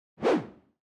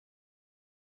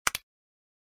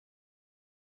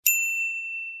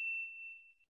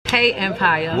Hey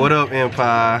Empire. What up,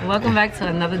 Empire? Welcome back to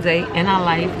another day in our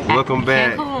life. Welcome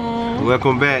back. Cancun.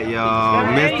 Welcome back, y'all.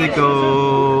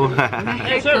 Mexico.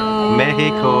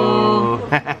 Mexico.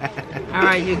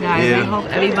 Alright, you guys. Yeah. I hope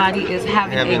everybody is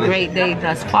having a great day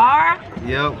thus far.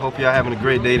 Yep, hope y'all having a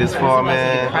great day this far,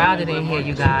 man. It's crowded in here,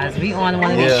 you guys. We on one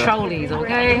of these trolleys,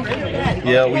 okay?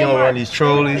 Yeah, we on one of these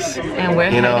trolleys. And we're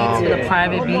heading to the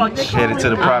private beach. Headed to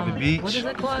the private beach. What is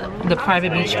it called? The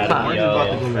Private Beach Club.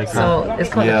 So it's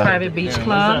called the Private Beach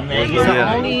Club. So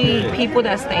only people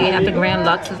that stay at the Grand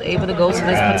Lux is able to go to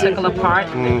this particular part.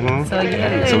 So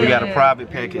yeah. So we got a private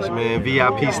package, man.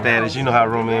 VIP status. You know how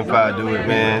Roman Empire do it,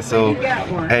 man. So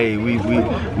hey, we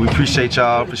appreciate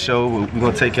y'all for sure. We're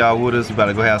gonna take y'all with us. We about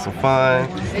to go have some fun.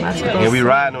 And we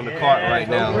riding on the cart right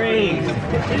now.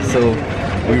 So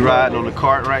we riding on the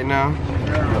cart right now.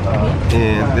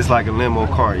 And it's like a limo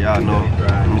cart, y'all know.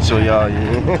 Let me show y'all.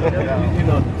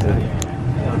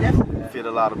 Fit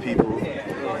a lot of people.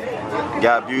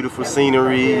 Got beautiful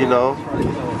scenery, you know,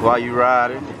 while you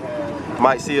riding.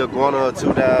 Might see a iguana or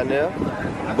two down there.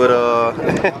 But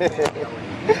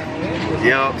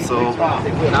yep, so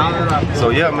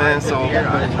yeah, man, so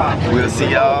we'll see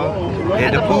y'all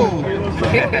at the pool.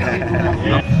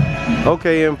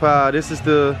 Okay, Empire, this is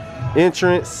the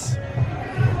entrance.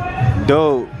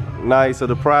 Dope, nice, of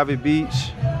the private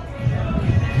beach.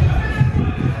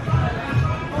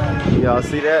 Y'all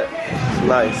see that? It's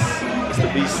nice. It's the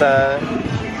beach sign.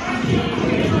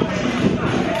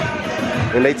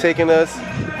 And they taking us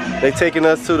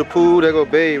to the pool. There go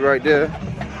Babe right there.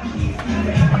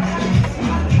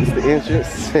 It's the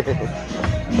entrance.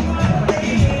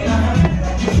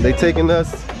 They taking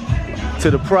us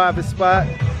to the private spot.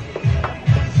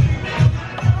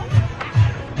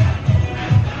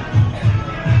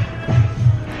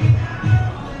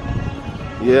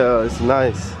 Yeah, it's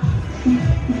nice.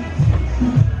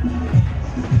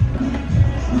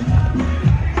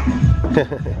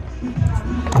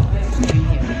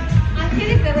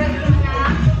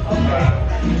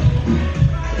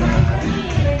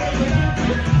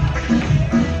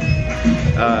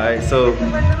 Alright, so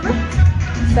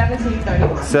 1731.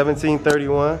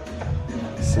 1731.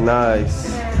 It's nice.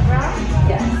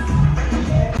 Yes.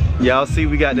 Y'all see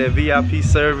we got that VIP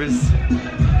service.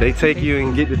 They take you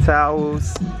and get the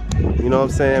towels. You know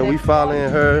what I'm saying? We following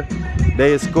her.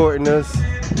 They escorting us.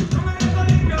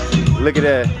 Look at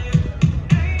that.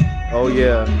 Oh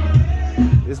yeah.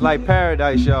 It's like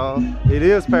paradise, y'all. It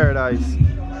is paradise.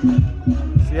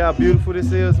 See how beautiful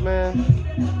this is, man?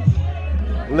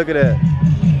 Look at that.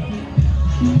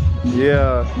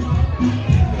 Yeah.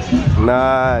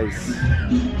 Nice.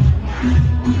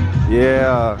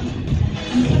 Yeah.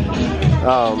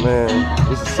 Oh man,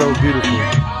 this is so beautiful.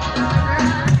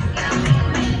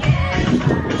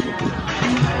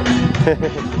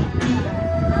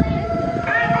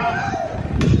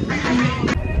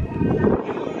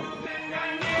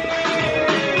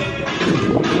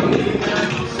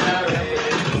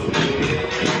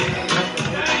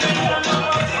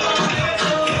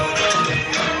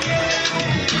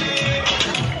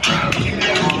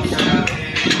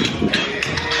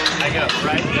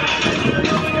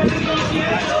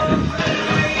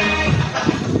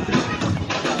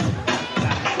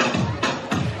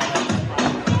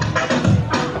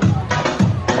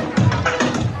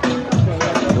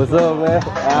 What's up, man?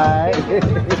 Alright.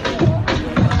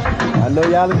 I know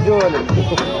y'all enjoying it.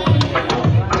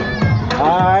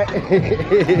 Alright.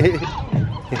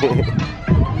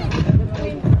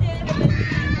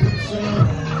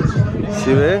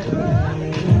 See that?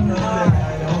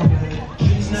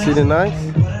 See the nice?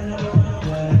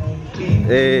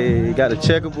 Hey, got a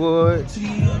checkerboard.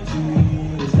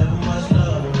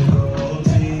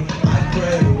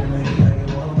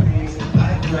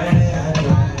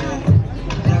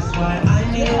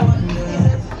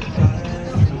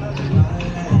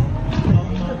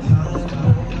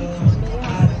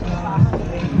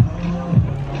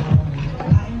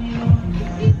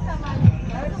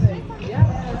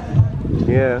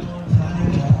 Yeah.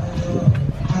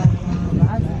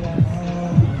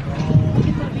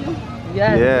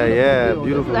 Yeah,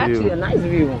 beautiful view. It's actually a nice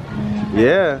view.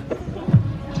 Yeah.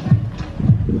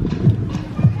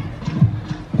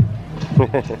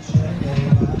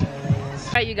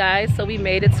 Alright, you guys, so we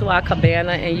made it to our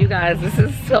cabana, and you guys, this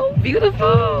is so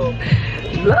beautiful.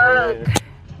 Look.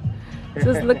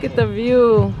 Just look at the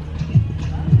view.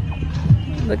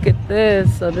 Look at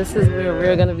this. So this is where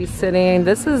we're gonna be sitting.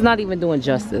 This is not even doing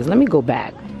justice. Let me go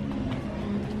back.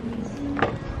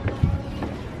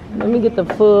 Let me get the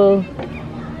full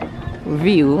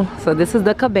view. So this is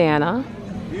the cabana.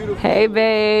 Hey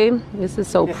babe, this is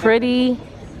so pretty.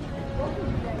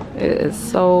 It is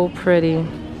so pretty.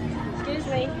 Excuse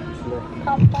me.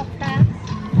 Pop pass.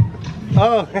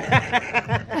 Oh.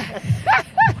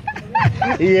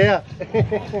 Yeah.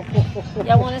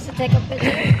 Y'all want us to take a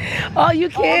picture? Oh, you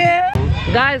can?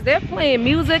 Guys, they're playing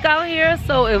music out here,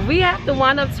 so if we have to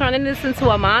wind up turning this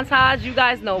into a montage, you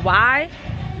guys know why.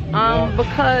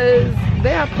 Because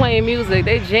they are playing music,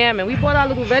 they jamming. We bought our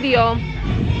little video,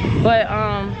 but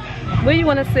where you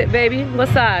want to sit, baby? What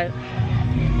side?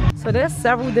 So there's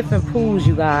several different pools,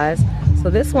 you guys. So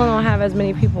this one don't have as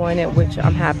many people in it, which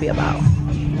I'm happy about.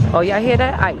 Oh, y'all hear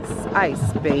that?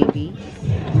 Ice, baby.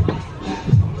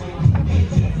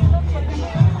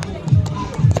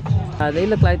 They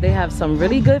look like they have some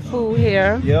really good food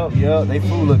here. Yep, they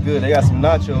food look good. They got some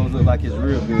nachos, look like it's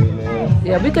real good, man.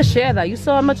 Yeah, we could share that. You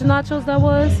saw how much nachos that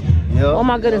was? Yep. Oh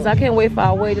my goodness, I can't wait for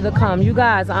our waiter to come. You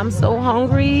guys, I'm so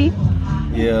hungry.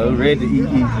 Yeah, I'm ready to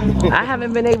eat. I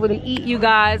haven't been able to eat, you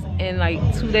guys, in like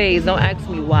 2 days. Don't ask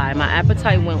me why. My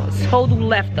appetite went total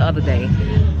left the other day.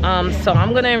 So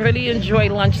I'm gonna really enjoy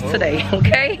lunch today,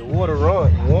 okay? The water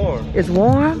warm. It's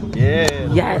warm? Yeah.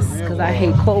 Yes, because I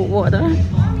hate cold water.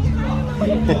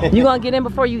 You gonna get in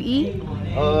before you eat?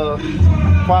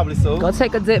 Probably so. Go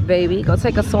take a dip, baby. Go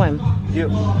take a swim.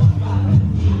 Yep.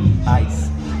 Ice.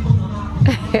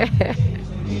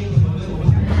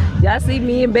 Y'all see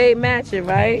me and Babe matching,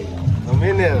 right? I'm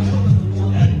in there.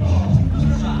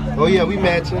 Oh yeah, we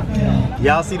matching.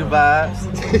 Y'all see the vibes.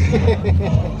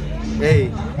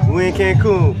 Hey, we in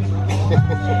Cancun.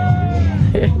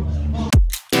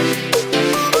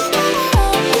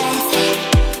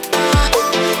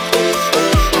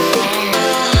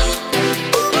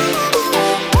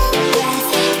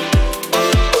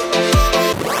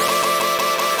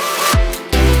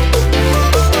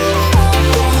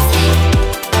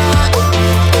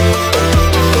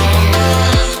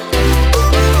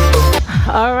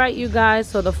 Alright, you guys,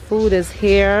 so the food is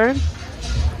here.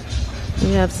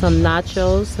 We have some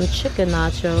nachos, some chicken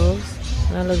nachos.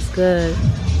 That looks good.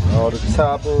 All the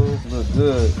toppings look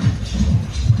good.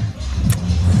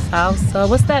 Salsa.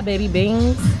 What's that, baby?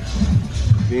 Beans?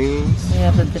 Beans. We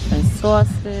have the different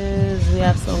sauces. We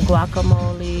have some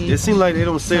guacamole. It seems like they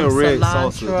don't sell red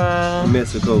salsa in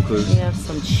Mexico, cause we have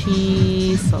some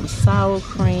cheese, some sour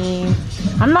cream.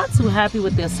 I'm not too happy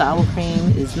with their sour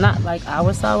cream. It's not like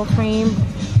our sour cream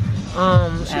at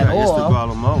all. It's the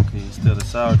guacamole instead of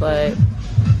sour cream. But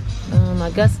I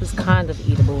guess it's kind of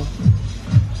eatable.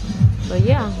 But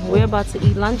yeah, we're about to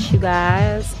eat lunch, you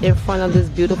guys, in front of this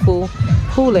beautiful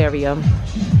pool area.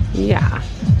 Yeah.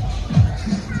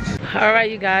 All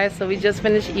right, you guys, so we just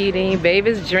finished eating. Babe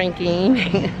is drinking.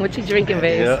 What you drinking,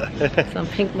 babe? Yeah. Some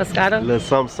pink Moscato? A little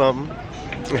something.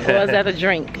 Or is that a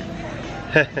drink?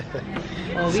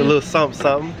 It's a little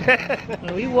something.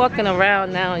 We walking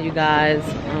around now, you guys.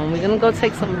 We're gonna go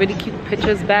take some really cute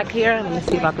pictures back here. Let me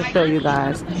see if I can show you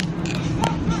guys.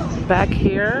 Back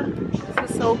here,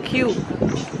 this is so cute.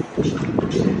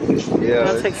 Yeah.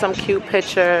 We'll take some cute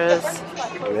pictures.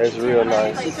 That's real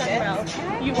nice.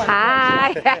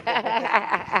 Hi.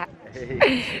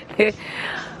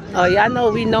 Oh, y'all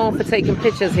know we known for taking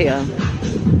pictures here.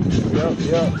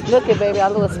 Yep. Look at baby, our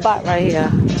little spot right here.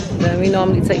 Then we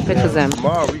normally take pictures in.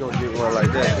 Tomorrow we gonna get one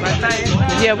like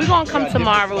that. Yeah, we're gonna come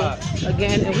tomorrow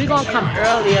again, and we're gonna come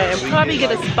earlier and probably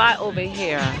get a spot over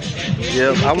here.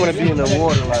 Yeah, I wanna be in the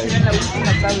water, like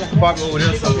park over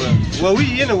there somewhere. Well,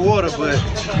 we in the water, but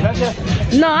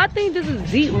no, I think this is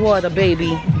deep water,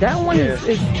 baby. That one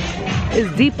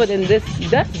is deeper than this.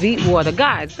 That's deep water,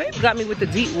 guys. Baby got me with the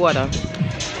deep water.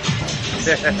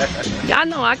 Y'all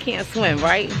know I can't swim,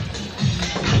 right?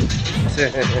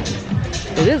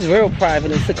 It is real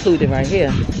private and secluded right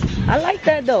here. I like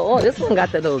that though. Oh, this one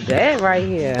got the little bed right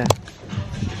here.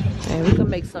 And we can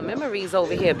make some memories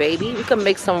over here, baby. We can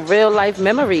make some real life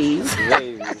memories.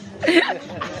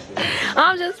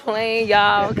 I'm just playing,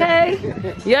 y'all, okay?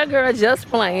 Your girl just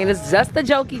playing. It's just a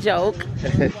jokey joke.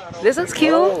 This is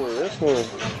cute. Oh, this one.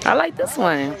 I like this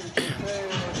one.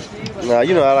 Nah,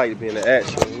 you know I like to be in the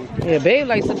action. Yeah, babe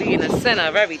likes to be in the center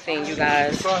of everything, you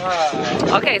guys.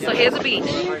 Okay, so here's the beach.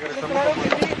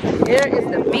 Here is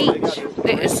the beach.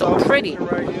 It is so pretty.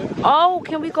 Oh,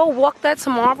 can we go walk that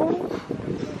tomorrow?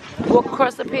 Walk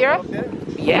across the pier?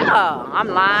 Yeah, I'm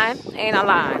lying. Ain't I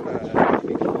lying?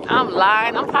 I'm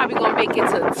lying. I'm probably gonna make it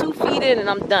to 2 feet in and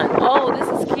I'm done. Oh, this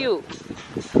is cute.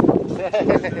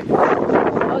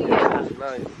 Oh yeah.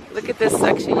 Look at this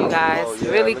section, you guys.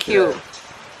 Really cute.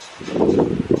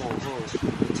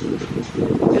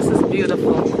 This is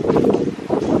beautiful.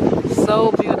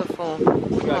 So beautiful.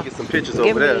 We gotta get some pictures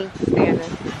over there. Standing,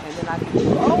 and then I can.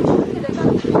 Oh, look at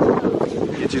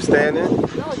that. Get you standing? No,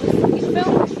 just keep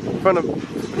filming. In front of.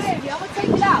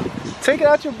 take it out. Take it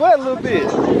out your butt a little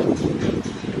bit.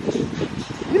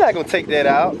 You're not gonna take that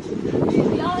out.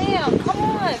 Y'all am. Come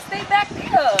on, stay back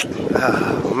there.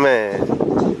 Oh man,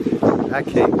 I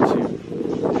can't with you.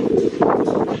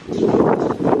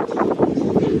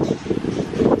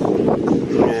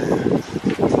 Yeah.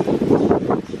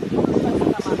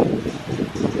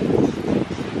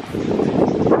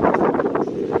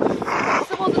 I'm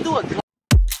supposed to do a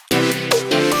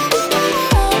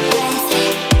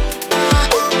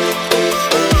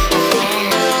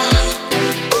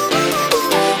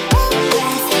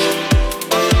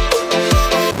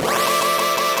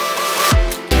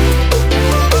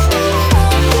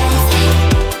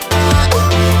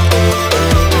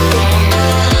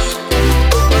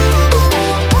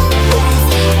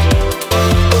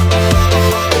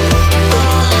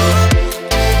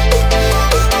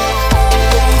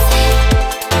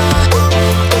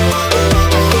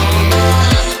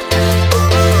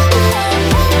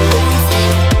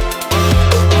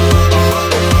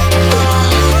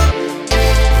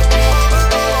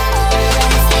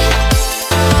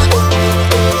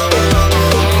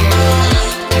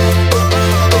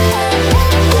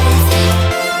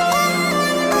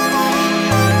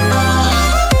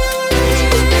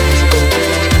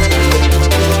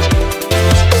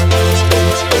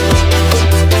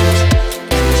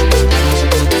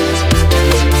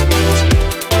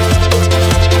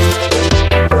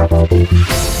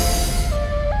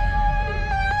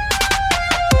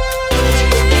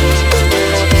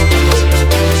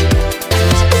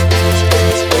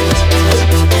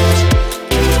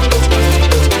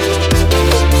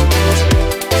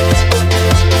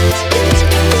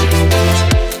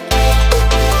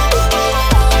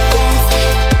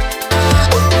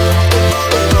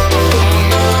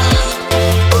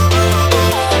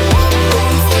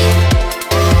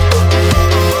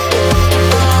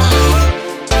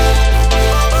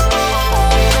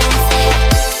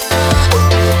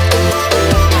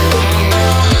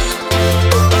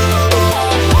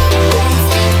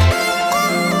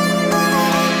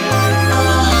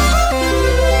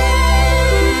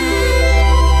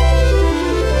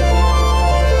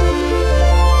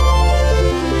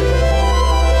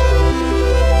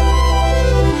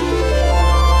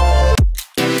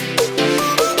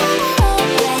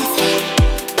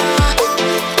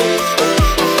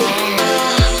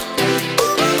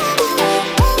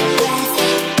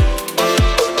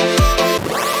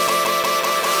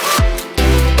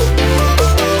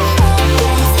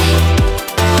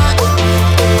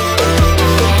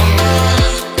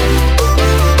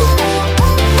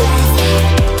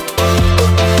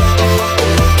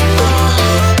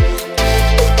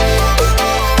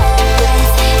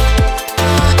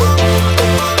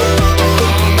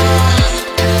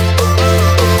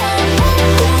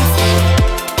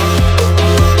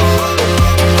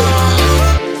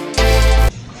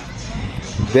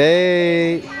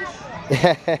Babe.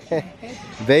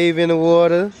 Babe in the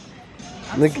water.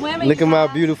 Look at my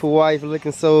beautiful wife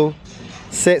looking so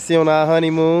sexy on our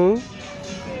honeymoon.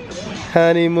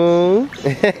 Honeymoon.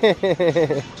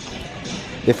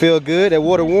 It feel good? That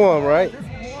water warm, right? This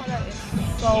water is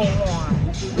so warm.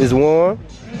 It's warm?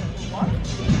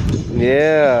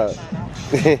 Yeah.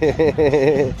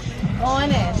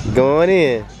 Going in. Going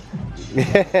in.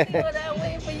 That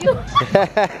way for you.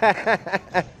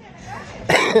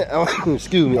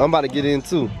 Excuse me, I'm about to get in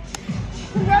too.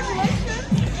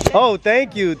 Congratulations. Oh,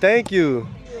 thank you, thank you.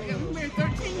 Yeah, we married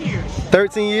 13 years.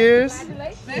 13 years?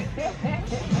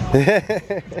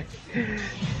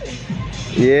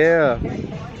 Yeah.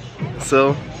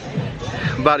 So,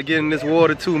 I'm about to get in this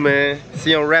water too, man.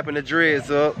 See, I'm wrapping the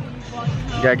dreads up.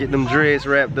 Gotta get them dreads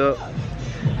wrapped up.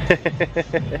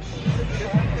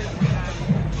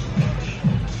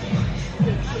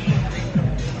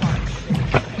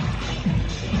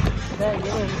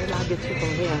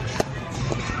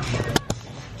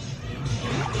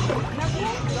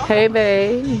 Hey,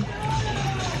 babe.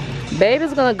 Babe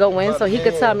is gonna go in so he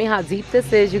could tell me how deep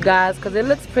this is, you guys, because it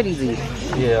looks pretty deep.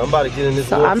 Yeah, I'm about to get in this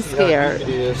So water. I'm scared.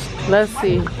 Let's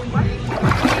see.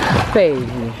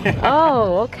 Baby.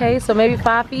 Oh, okay. So maybe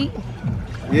 5 feet?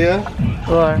 Yeah.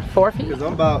 Or 4 feet? Because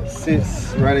I'm about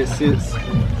 6, right at 6.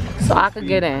 So I could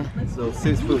get in. So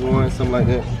 6'1", something like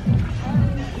that.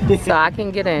 So I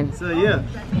can get in. So yeah.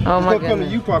 Oh my It's gonna come to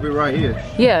goodness. you probably right here.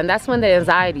 Yeah, and that's when the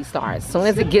anxiety starts. As soon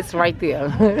as it gets right there.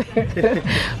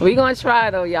 We gonna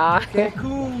try though, y'all.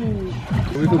 Cancun.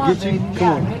 We gonna get you.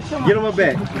 Come on. Get on my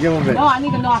back. Get on my back. No, I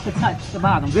need to know how to touch the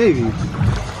bottom. Baby.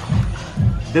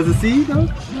 Does it see you though?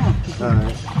 Yeah.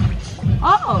 Alright.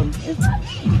 Oh,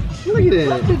 it's Look at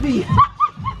that. to be.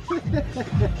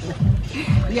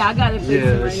 Yeah, I got it fixed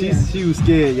Yeah, right here. she was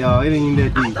scared, y'all. It ain't even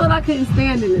that I deep. thought I couldn't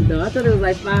stand in it though. I thought it was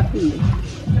like 5 feet.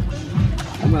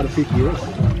 I'm about to pick you up.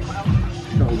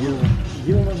 No,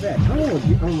 get on my back. I don't want to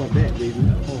get on my back, baby.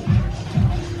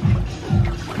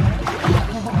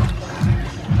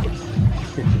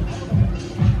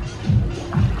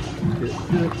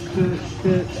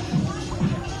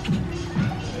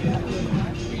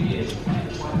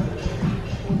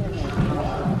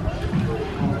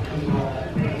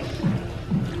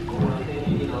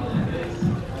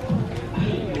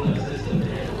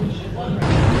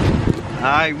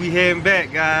 Alright, we heading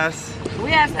back, guys. We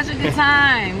had such a good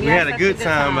time. We had a good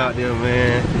time out there,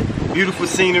 man. Beautiful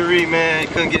scenery, man.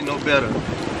 Couldn't get no better.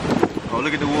 Oh,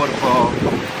 look at the waterfall.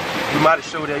 We might have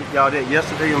showed y'all that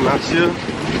yesterday, I'm not sure.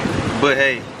 But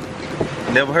hey,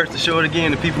 never hurts to show it again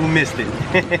to people who missed it.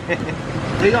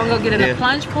 We're gonna go get in a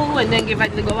plunge pool and then get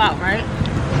ready to go out, right?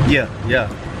 Yeah.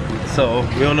 So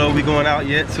we don't know if we're going out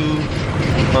yet too.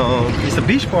 It's a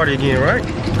beach party again, right?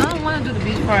 I don't want to do the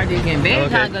beach party again. Baby,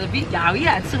 trying to go to the beach, y'all. We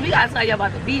gotta tell you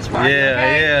about the beach party.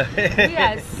 Yeah. We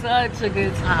had such a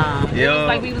good time. It was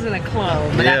like we was in a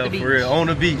club, but at the beach. For real. On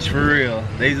the beach, for real.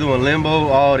 They doing limbo,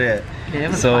 all that. Yeah,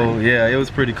 it was so fun. Yeah, it was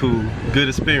pretty cool. Good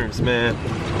experience, man.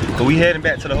 So we heading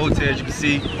back to the hotel, as you can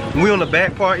see. We on the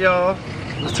back part, y'all.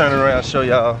 Let's turn around and show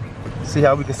y'all. See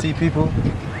how we can see people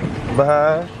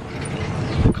behind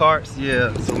carts.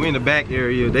 Yeah, so we in the back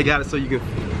area. They got it so you can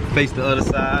face the other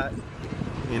side.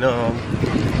 You know,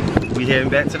 we heading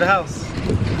back to the house.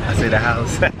 I say the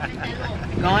house.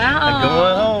 Going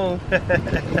home.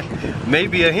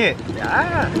 Maybe a hint.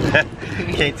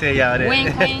 Can't tell y'all that.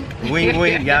 Wink, wink. Wink,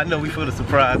 wink. Y'all know we full of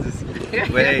surprises.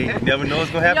 But hey, you never know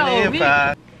what's gonna happen to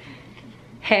Empire.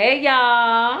 Hey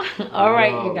y'all. All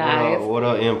right, you guys. What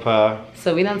up, Empire?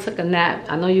 So we done took a nap.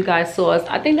 I know you guys saw us.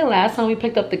 I think the last time we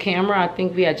picked up the camera, I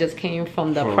think we had just came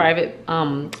from the private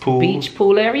beach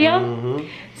pool area.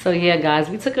 So yeah, guys,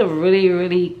 we took a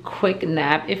really quick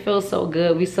nap. It feels so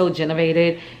good. We so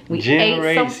generated. We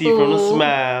ate some food. See from the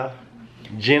smile.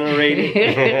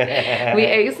 Generated. We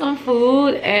ate some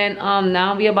food, and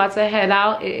now we about to head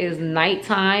out. It is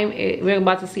nighttime. We're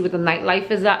about to see what the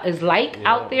nightlife is like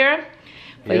out there.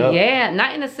 But yeah,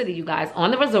 not in the city, you guys.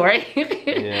 On the resort. Yeah,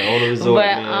 on the resort.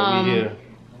 But man, we here.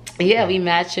 Yeah, we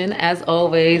matching as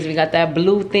always. We got that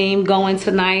blue theme going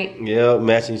tonight. Yeah,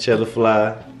 matching each other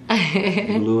fly.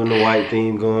 Blue and the white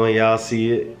theme going. Y'all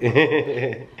see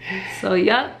it. So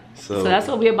yeah. So that's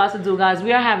what we're about to do, guys.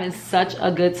 We are having such a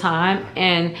good time,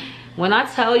 and when I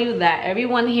tell you that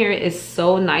everyone here is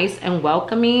so nice and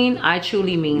welcoming, I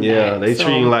truly mean that. Yeah, they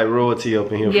treating like royalty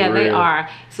up in here. Yeah, for real. they are.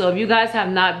 So if you guys have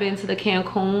not been to the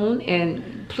Cancun,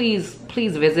 and please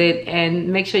visit and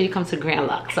make sure you come to Grand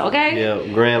Lux, okay? Yeah,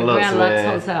 Grand Lux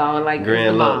Hotel, like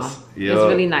Grand Lux. Yeah, it's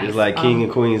really nice. It's like king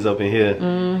and queens up in here.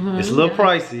 It's a little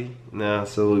pricey now,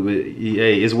 so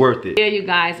hey, it's worth it. Yeah, you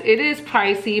guys, it is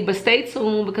pricey, but stay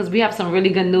tuned because we have some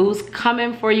really good news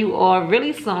coming for you all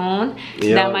really soon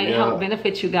that might help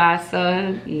benefit you guys. So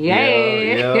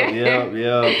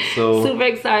yeah. So super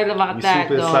excited about that.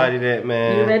 Super excited that,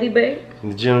 man. You ready, babe?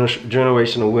 The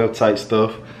generational wealth type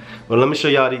stuff. Well, let me show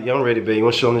y'all. I'm ready, babe. You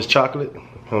want to show them this chocolate?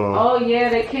 Hold on. Oh yeah,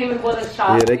 they came and brought us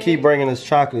chocolate. Yeah, they keep bringing us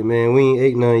chocolate, man. We ain't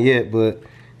ate none yet, but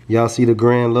y'all see the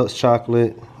Grand Lux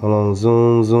chocolate. Hold on,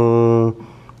 zoom.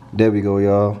 There we go,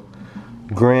 y'all.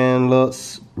 Grand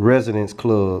Lux Residence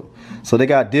Club. So they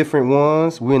got different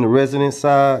ones. We're in the residence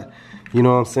side. You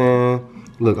know what I'm saying?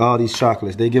 Look, all these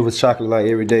chocolates. They give us chocolate like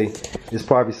every day. There's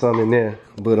probably some in there.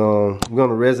 But we're on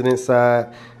the residence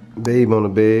side. Babe on the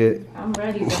bed. I'm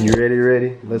ready. You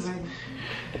ready? Let's. Ready.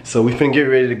 So we finna get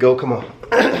ready to go. Come on.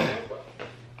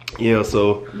 Yeah,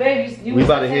 so babe, we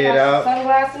about to head out.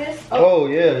 Sunglasses? Oh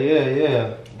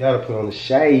yeah. Gotta put on the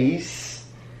shades.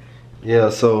 Yeah,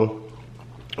 so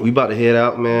we about to head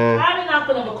out, man. Probably not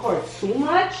gonna record too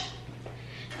much.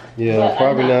 Yeah,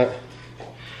 probably not.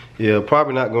 Yeah,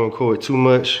 probably not gonna record too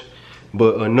much,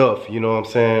 but enough. You know what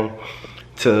I'm saying?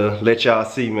 To let y'all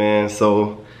see, man.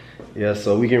 So yeah,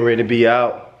 so we getting ready to be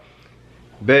out,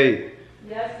 babe.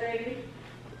 Yes, baby.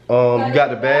 You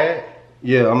got the bag?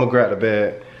 Yeah, I'm gonna grab the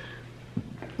bag.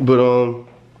 But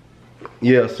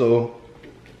yeah, so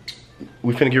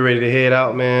we finna get ready to head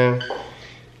out, man.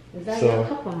 Is that your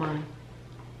cup or mine?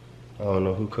 I don't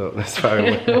know who cup. That's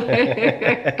probably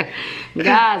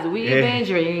guys, we've been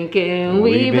drinking.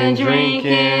 We've been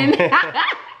drinking.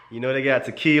 You know they got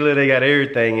tequila, they got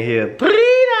everything in here.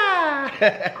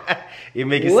 It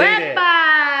make you say that.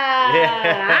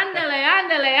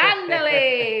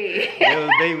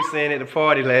 They was saying at the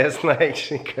party last night.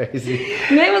 She crazy.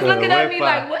 They was looking at me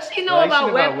like, what she know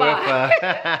about Wi-Fi?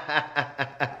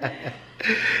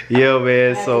 Yeah,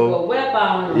 man. So,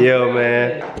 yeah, real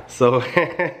man. quick. So,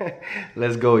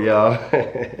 let's go, y'all.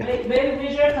 Baby,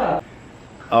 where's your cup?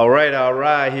 All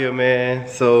right here, man.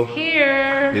 So,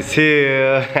 Here. it's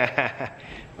here.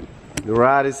 The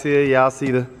ride is here. Y'all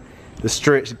see the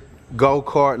stretch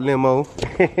go-kart limo.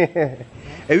 Hey,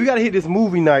 we gotta hit this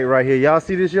movie night right here. Y'all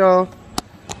see this, y'all?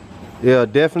 Yeah,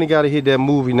 definitely gotta hit that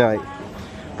movie night.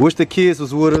 Wish the kids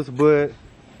was with us, but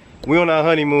we on our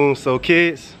honeymoon, so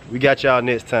kids, we got y'all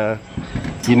next time.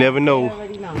 You never know.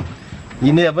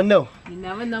 You never know. You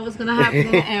never know what's gonna happen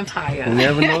in the Empire. You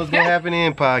never know what's gonna happen in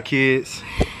Empire, kids.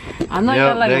 I know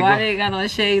y'all like why they got on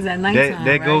shades at nighttime.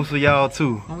 That goes for y'all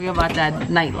too. We about that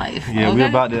nightlife. Yeah, okay? we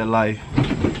about that life.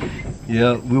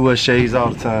 Yeah, we wear shades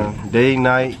all the time. Day,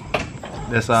 night.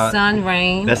 That's our sun,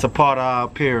 rain. That's a part of our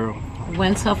apparel.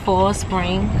 Winter, fall,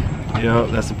 spring. Yeah,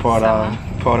 that's a part of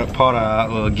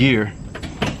our gear.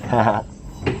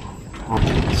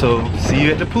 So see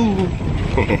you at the pool.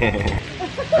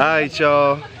 Alright,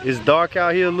 y'all. It's dark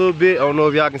out here a little bit. I don't know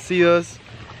if y'all can see us,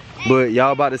 but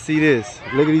y'all about to see this.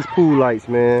 Look at these pool lights,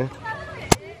 man.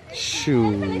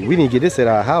 Shoot, we didn't get this at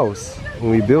our house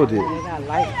when we built it. They got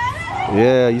lights.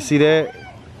 Yeah, you see that?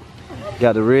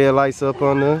 Got the red lights up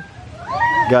on there.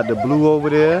 Got the blue over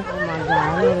there. Oh my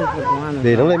God, look at this iguana.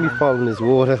 Hey, don't let me fall in this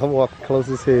water. I'm walking close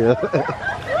as hell.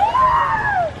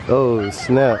 Oh,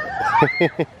 snap.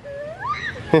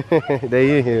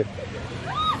 They in here.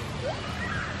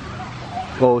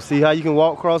 Oh, see how you can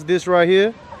walk across this right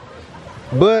here?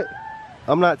 But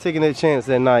I'm not taking that chance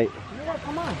at night. Yeah,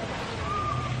 come on.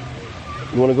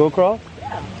 You want to go across?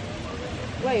 Yeah.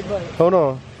 Wait, but. Hold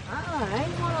on. I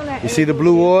ain't going on that. You see the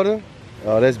blue water?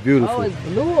 Oh, that's beautiful. Oh, it's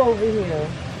blue over here.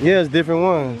 Yeah, it's different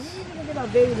ones. Look at our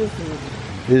baby this season.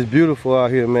 It's beautiful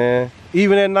out here, man.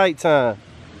 Even at nighttime.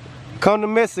 Come to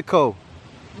Mexico.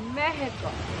 Mexico.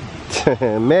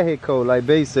 Mexico, like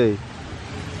they say.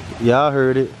 Y'all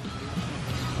heard it.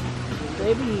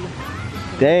 Baby.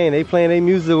 Dang, they playing their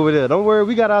music over there. Don't worry,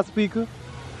 we got our speaker.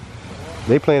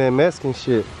 They playing that Mexican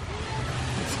shit.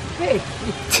 Hey.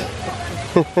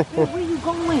 Where you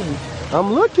going?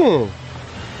 I'm looking.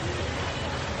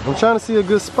 I'm trying to see a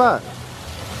good spot.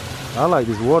 I like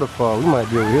this waterfall. We might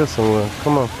be over here somewhere.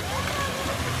 Come on.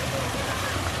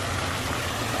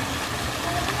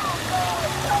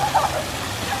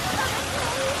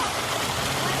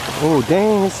 Oh,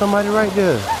 dang, there's somebody right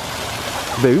there.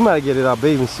 Babe, we might get it our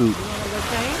bathing suit. You want to go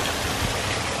change?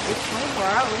 It's 24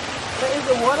 hours. But is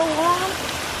the water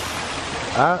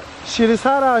warm? Shit, it's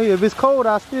hot out here. If it's cold,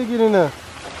 I'll still get in there.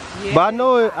 Yeah, but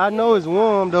I know it's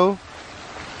warm though.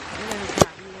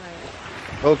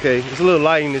 Okay, it's a little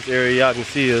light in this area. Y'all can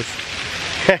see us.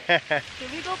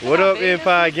 What up,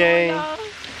 Empire Gang?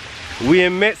 We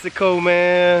in Mexico,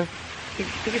 man.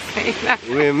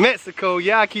 We in Mexico.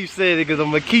 Y'all keep saying it because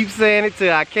I'm gonna keep saying it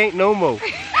till I can't no more.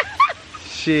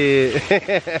 Shit. You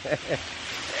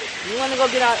wanna go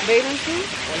get our bathing suit?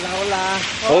 Hola,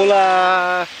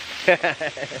 hola. Hola.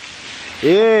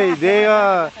 Hey, they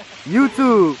are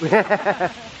YouTube.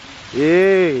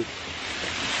 Yeah.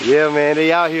 Yeah, man,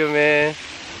 they out here, man.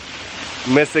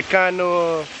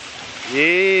 Mexicano.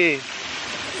 Yeah.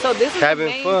 So this is having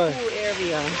the main fun. pool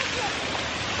area.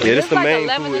 Yeah, this is the like main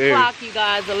 11 pool area. o'clock, you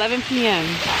guys, 11 p.m.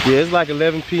 Yeah, it's like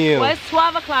 11 p.m. Well, it's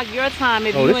 12 o'clock your time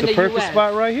if you're this in the the perfect US.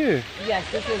 spot right here. Yes,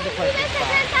 this is the perfect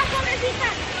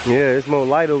spot. Yeah, it's more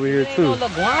light over here, too. There's no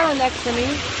iguana next to me.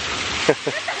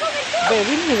 Babe,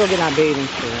 we need to go get our bathing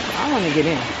suit. I want to get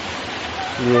in.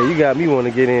 Yeah, you got me want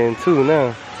to get in, too,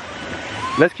 now.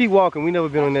 Let's keep walking. We never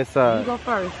been on that side. You go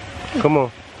first. Come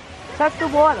on. Touch the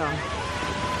water.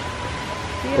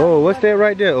 Oh, what's that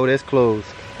right there? Oh, that's closed.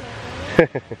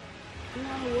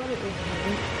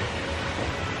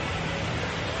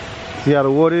 See how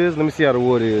the water is? Let me see how the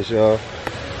water is, y'all.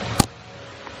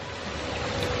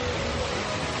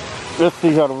 Let's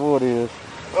see how the water is.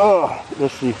 Oh,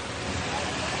 let's see.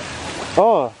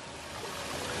 Oh,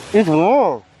 it's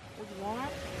warm. It's warm?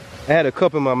 I had a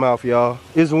cup in my mouth, y'all.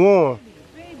 It's warm.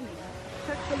 Baby,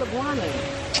 touch the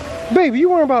iguanas. Baby, you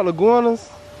worry about iguanas?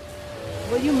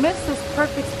 Well, you missed this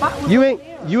perfect spot. You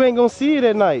ain't gonna see it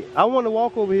at night. I want to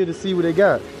walk over here to see what they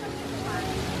got.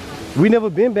 We never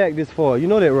been back this far. You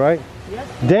know that, right? Yes.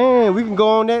 Damn, we can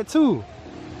go on that too.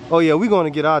 Oh yeah, we gonna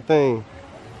get our thing.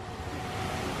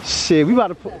 Shit, we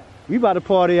about to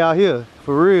party out here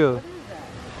for real.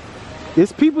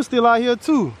 It's people still out here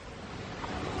too.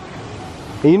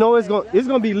 And you know it's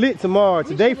gonna be lit tomorrow.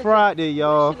 Today Friday,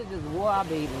 y'all. We should have just wore our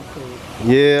bathing suit.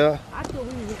 Yeah. I thought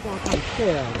we was just gonna come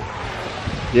chill.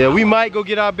 Yeah, we might go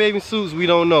get our bathing suits. We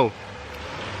don't know.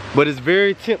 But it's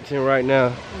very tempting right now.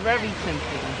 Very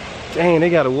tempting. Dang, they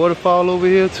got a waterfall over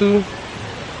here too.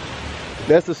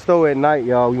 That's the store at night,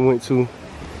 y'all, we went to.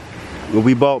 Where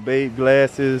we bought babe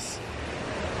glasses.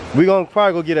 We gonna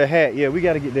probably go get a hat. Yeah, we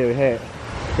gotta get that hat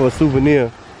for a souvenir.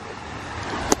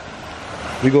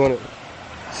 We gonna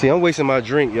see. I'm wasting my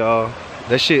drink, y'all.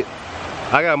 That shit.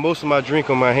 I got most of my drink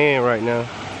on my hand right now,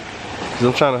 cause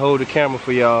I'm trying to hold the camera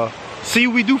for y'all. See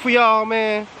what we do for y'all,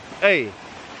 man. Hey,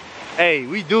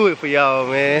 we do it for y'all,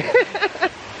 man.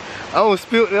 I don't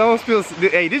spill.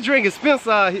 Hey, this drink is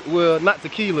Spencer. Well, not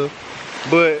tequila,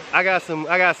 but I got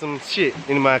some shit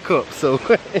in my cup. So.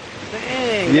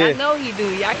 Dang, yeah. I know he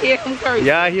do. Y'all hear him cursing.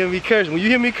 Y'all hear me cursing. When you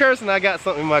hear me cursing, I got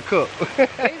something in my cup.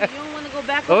 Baby, you don't want to go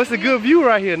back. Oh, it's a good view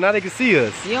right here. Now they can see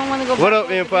us. You don't want to go back. What up,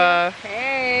 Empire?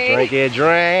 Hey. Drink and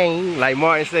drain. Like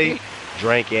Martin say,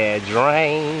 drink and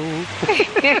drain.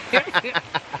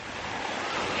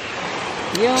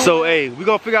 So, hey, we're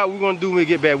going to figure out what we're going to do when we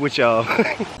get back with y'all.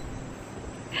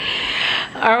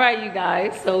 All right, you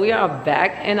guys. So we are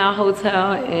back in our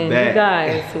hotel, and you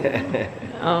guys,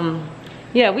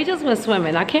 yeah, we just went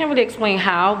swimming. I can't really explain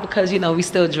how because you know we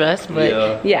still dressed,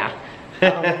 but yeah,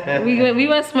 we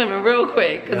went swimming real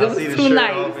quick because it was too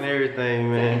nice. Off and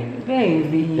everything, man.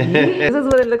 Baby, this is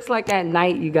what it looks like at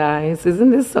night, you guys.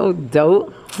 Isn't this so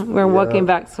dope? We're walking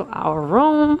back to our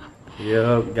room.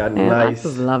 Yeah, got and nice. I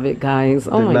just love it, guys.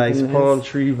 Oh my nice goodness. Palm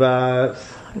tree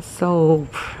vibes. It's so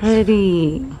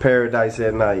pretty. Paradise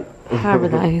at night.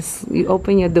 Paradise. You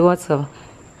open your door to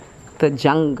the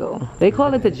jungle. They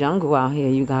call it the jungle out here,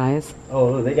 you guys.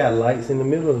 Oh, look, they got lights in the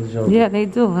middle of the jungle. Yeah, they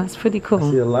do. That's pretty cool.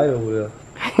 I see a light over there.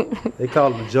 They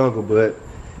call it the jungle, but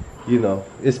you know,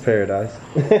 it's paradise.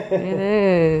 It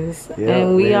is. Yeah,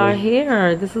 and we are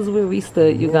here. This is where we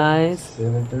stood, you guys.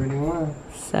 7:31.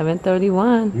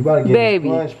 7:31. You about to get Baby,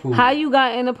 in the sponge pool. how you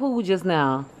got in the pool just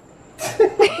now?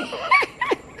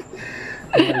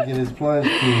 I gotta get his plunge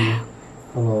pool.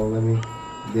 Hold on, let me.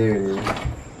 There it is.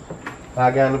 I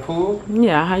got in the pool?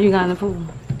 Yeah, how you got in the pool?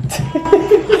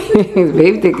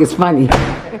 Baby think it's funny.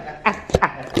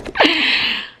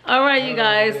 All right, you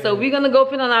guys. So we're gonna go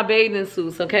put on our bathing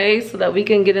suits, okay? So that we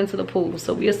can get into the pool.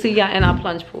 So we'll see y'all in our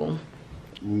plunge pool.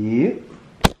 Yeah.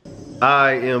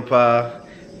 Alright, Empire.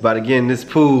 About to get in this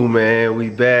pool, man. We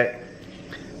back.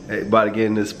 Hey, about to get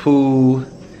in this pool.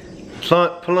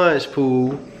 Plunge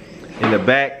pool. In the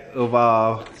back of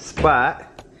our spot.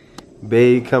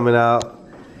 Babe coming out.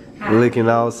 Looking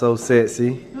all so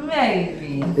sexy.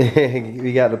 Maybe.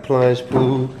 We got the plunge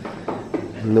pool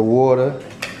in the water.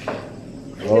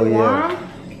 Oh yeah.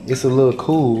 It's a little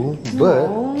cool, but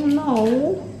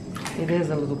no. It is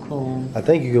a little cool. I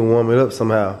think you can warm it up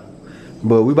somehow.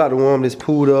 But we about to warm this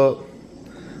pool up.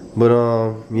 But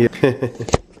yeah.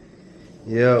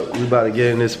 Yeah, we about to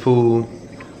get in this pool.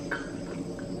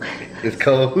 It's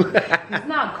cold. It's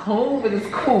not cold, but it's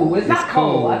cool. It's not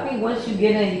cold. I think once you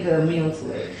get in, you can immune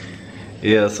to it.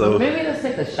 Yeah, so maybe let's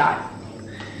take a shot.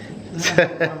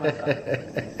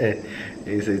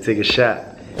 He said take a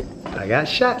shot. I got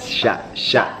shots. Shot.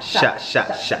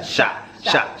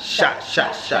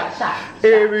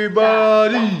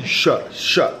 Everybody shot.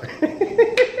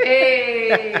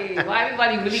 Hey, why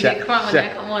everybody really get crunk when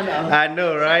that come on though? I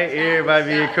know, right? Everybody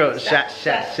being crunk. Shot.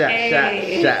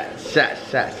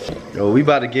 Yo, we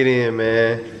about to get in,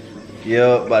 man.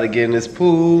 Yup, about to get in this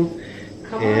pool.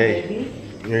 Come on, baby.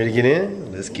 You ready to get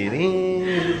in? Let's get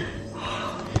in.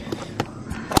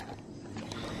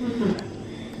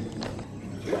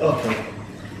 Okay.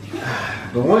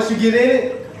 But once you get in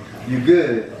it, you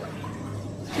good.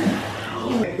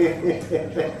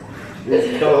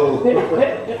 It's cold. It's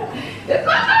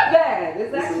not that bad.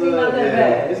 It's actually not that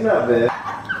bad. It's not bad.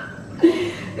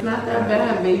 It's not that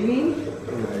bad, baby.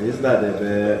 It's not that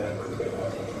bad.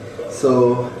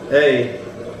 So, hey,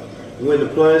 we're in the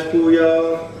plunge pool,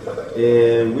 y'all,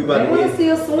 and we about to want to see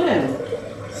us swim.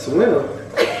 Swim?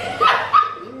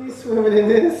 You ain't swimming in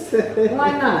this.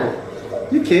 Why not?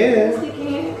 You can. Yes, you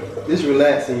can. It's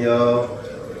relaxing, y'all.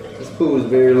 This pool is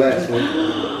very relaxing.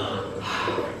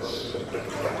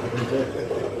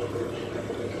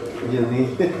 You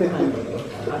need.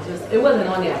 It wasn't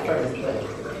on there at first, but.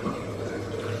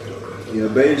 Yeah,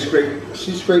 babe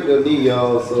she scraped her knee,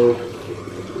 y'all, so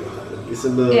it's a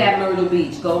little. Yeah, Myrtle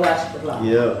Beach. Go watch the vlog.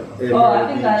 Yeah. Oh, I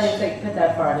think I didn't put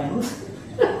that part in.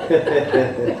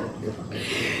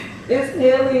 It's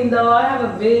healing though. I have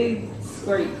a big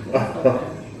scrape.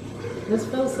 This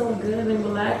feels so good and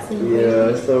relaxing.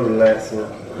 Yeah, it's so relaxing.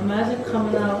 Imagine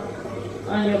coming out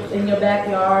on in your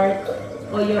backyard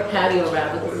or your patio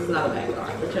rather, because it's not a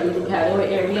backyard, but your little patio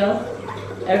area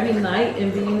every night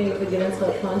and being able to get into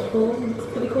a plunge pool. It's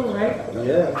pretty cool, right?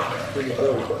 Yeah, it's pretty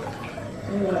cool.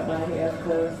 Let me wet my hair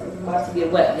because it's about to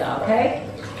get wet, y'all, okay?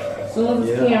 as soon as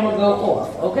this camera go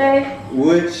off, okay?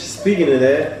 Which, speaking of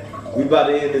that, we about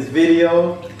to end this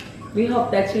video. We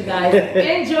hope that you guys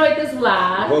enjoyed this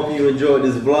vlog. Hope you enjoyed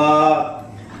this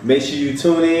vlog. Make sure you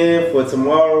tune in for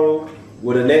tomorrow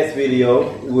with the next video,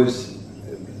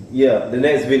 the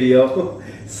next video.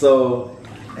 So,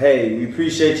 hey, we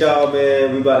appreciate y'all,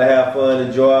 man. We about to have fun,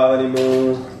 enjoy our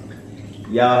honeymoon.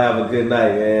 Y'all have a good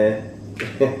night,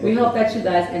 man. We hope that you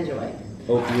guys enjoy.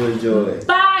 Hope you enjoy.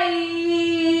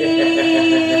 Bye!